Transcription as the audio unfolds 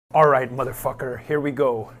All right, motherfucker, here we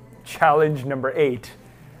go. Challenge number 8.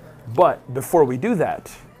 But before we do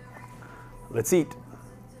that, let's eat.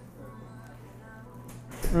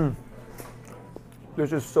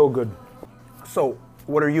 This is so good. So,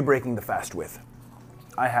 what are you breaking the fast with?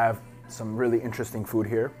 I have some really interesting food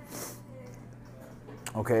here.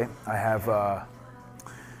 Okay, I have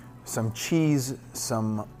some cheese,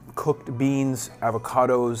 some cooked beans,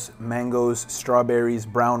 avocados, mangoes, strawberries,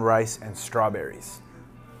 brown rice, and strawberries.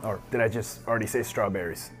 Or did I just already say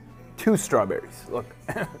strawberries? 2 strawberries, look.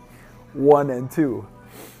 1 and 2.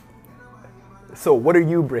 So what are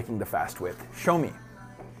you breaking the fast with? Show me.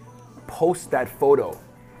 Post that photo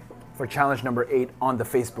for challenge number 8 on the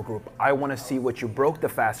Facebook group. I want to see what you broke the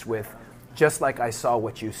fast with, just like I saw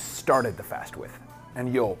what you started the fast with.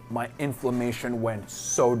 And yo, my inflammation went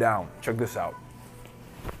so down. Check this out.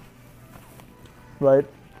 Right?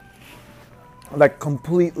 Like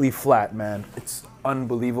completely flat, man. It's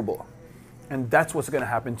unbelievable. And that's what's going to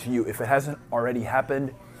happen to you if it hasn't already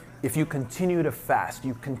happened. If you continue to fast,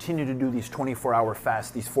 you continue to do these 24-hour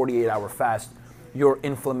fasts, these 48-hour fasts, your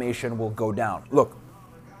inflammation will go down. Look,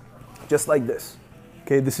 just like this.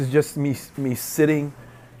 Okay, this is just me sitting.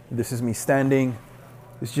 This is me standing.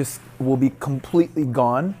 This just will be completely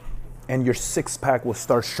gone, and your 6-pack will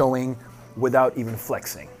start showing without even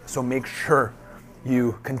flexing. So make sure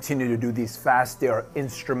you continue to do these fasts. They are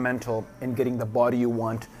instrumental in getting the body you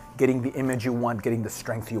want, getting the image you want, getting the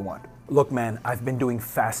strength you want. Look, man, I've been doing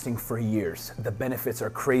fasting for years. The benefits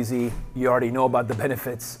are crazy. You already know about the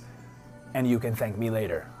benefits, and you can thank me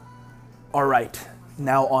later. All right,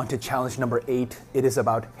 now on to challenge number 8. It is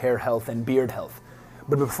about hair health and beard health.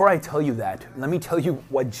 But before I tell you that, let me tell you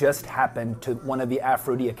what just happened to one of the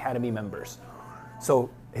aphro-d Academy members. So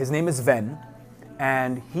his name is Ven,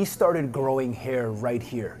 and he started growing hair right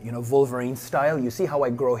here, you know, Wolverine style. You see how I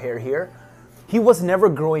grow hair here? He was never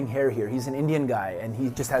growing hair here. He's an Indian guy, and he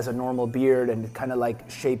just has a normal beard and it kind of like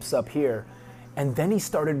shapes up here. And then he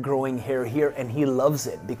started growing hair here, and he loves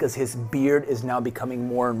it because his beard is now becoming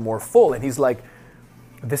more and more full. And he's like,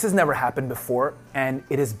 this has never happened before, and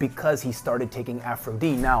it is because he started taking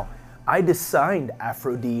aphro-d. Now, I designed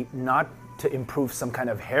aphro-d not to improve some kind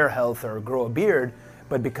of hair health or grow a beard,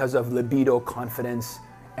 but because of libido, confidence,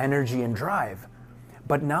 energy, and drive.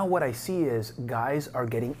 But now what I see is guys are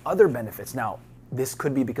getting other benefits. Now, this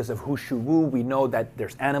could be because of Wushu Wu. We know that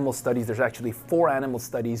there's animal studies. There's actually 4 animal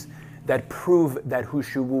studies that prove that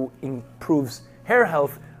Wushu Wu improves hair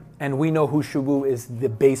health, and we know Wushu Wu is the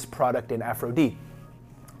base product in aphro-d.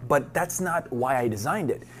 But that's not why I designed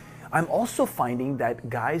it. I'm also finding that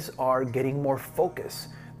guys are getting more focus.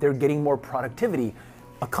 They're getting more productivity.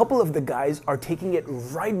 A couple of the guys are taking it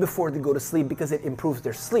right before they go to sleep because it improves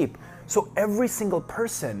their sleep. So every single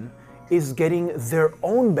person is getting their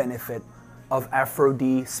own benefit of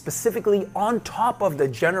aphro-d, specifically on top of the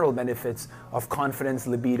general benefits of confidence,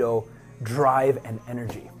 libido, drive, and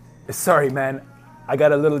energy. Sorry, man, I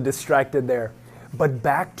got a little distracted there. But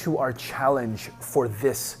back to our challenge for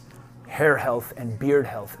this hair health and beard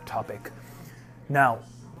health topic. Now,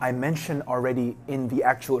 I mentioned already in the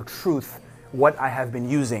actual truth what I have been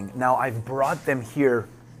using. Now, I've brought them here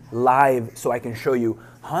live so I can show you.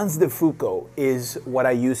 Hans de Foucault is what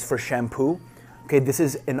I use for shampoo. Okay, this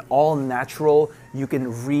is an all natural. You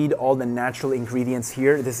can read all the natural ingredients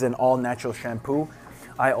here. This is an all natural shampoo.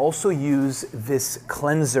 I also use this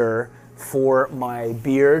cleanser for my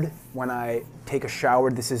beard when I take a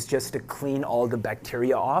shower. This is just to clean all the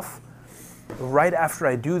bacteria off. Right after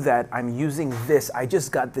I do that, I'm using this. I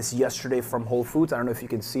just got this yesterday from Whole Foods. I don't know if you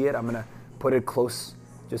can see it. I'm gonna put it close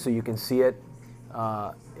just so you can see it.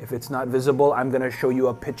 If it's not visible, I'm gonna show you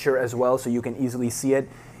a picture as well so you can easily see it.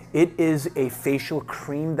 It is a facial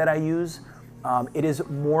cream that I use. It is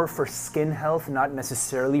more for skin health, not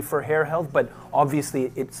necessarily for hair health, but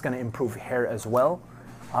obviously it's gonna improve hair as well.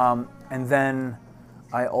 And then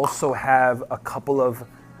I also have a couple of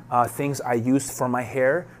things I use for my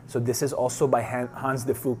hair. So this is also by Hans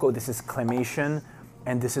de Foucault. This is Clemation,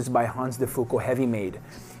 and this is by Hans de Foucault Heavy Made.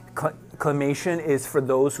 Clemation is for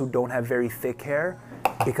those who don't have very thick hair.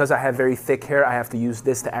 Because I have very thick hair, I have to use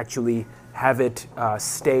this to actually have it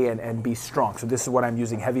stay and be strong. So this is what I'm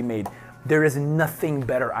using, Heavy Made. There is nothing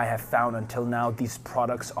better I have found until now. These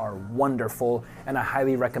products are wonderful, and I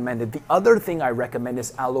highly recommend it. The other thing I recommend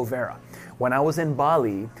is aloe vera. When I was in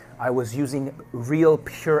Bali, I was using real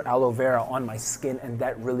pure aloe vera on my skin, and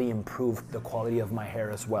that really improved the quality of my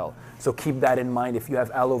hair as well. So keep that in mind. If you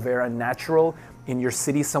have aloe vera natural in your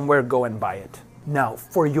city somewhere, go and buy it. Now,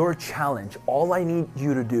 for your challenge, all I need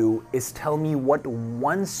you to do is tell me what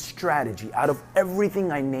one strategy out of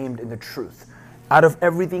everything I named in the truth, out of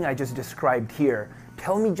everything I just described here,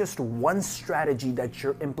 Tell me just one strategy that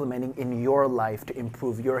you're implementing in your life to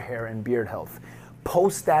improve your hair and beard health.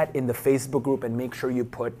 Post that in the Facebook group and make sure you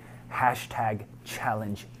put hashtag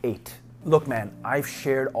challenge 8. Look, man, I've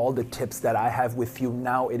shared all the tips that I have with you.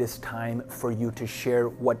 Now it is time for you to share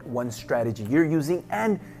what one strategy you're using.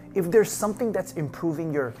 And if there's something that's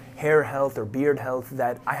improving your hair health or beard health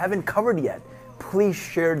that I haven't covered yet, please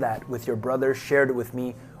share that with your brother, share it with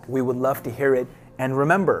me. We would love to hear it. And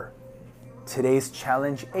remember, today's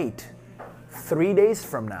challenge 8, 3 days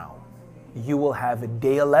from now, you will have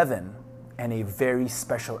day 11 and a very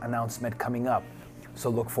special announcement coming up. So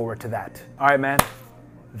look forward to that. All right, man.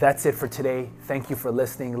 That's it for today. Thank you for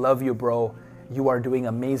listening. Love you, bro. You are doing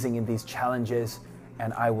amazing in these challenges,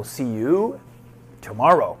 and I will see you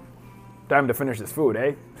tomorrow. Time to finish this food,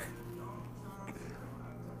 eh?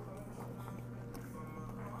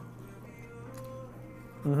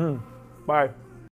 Bye.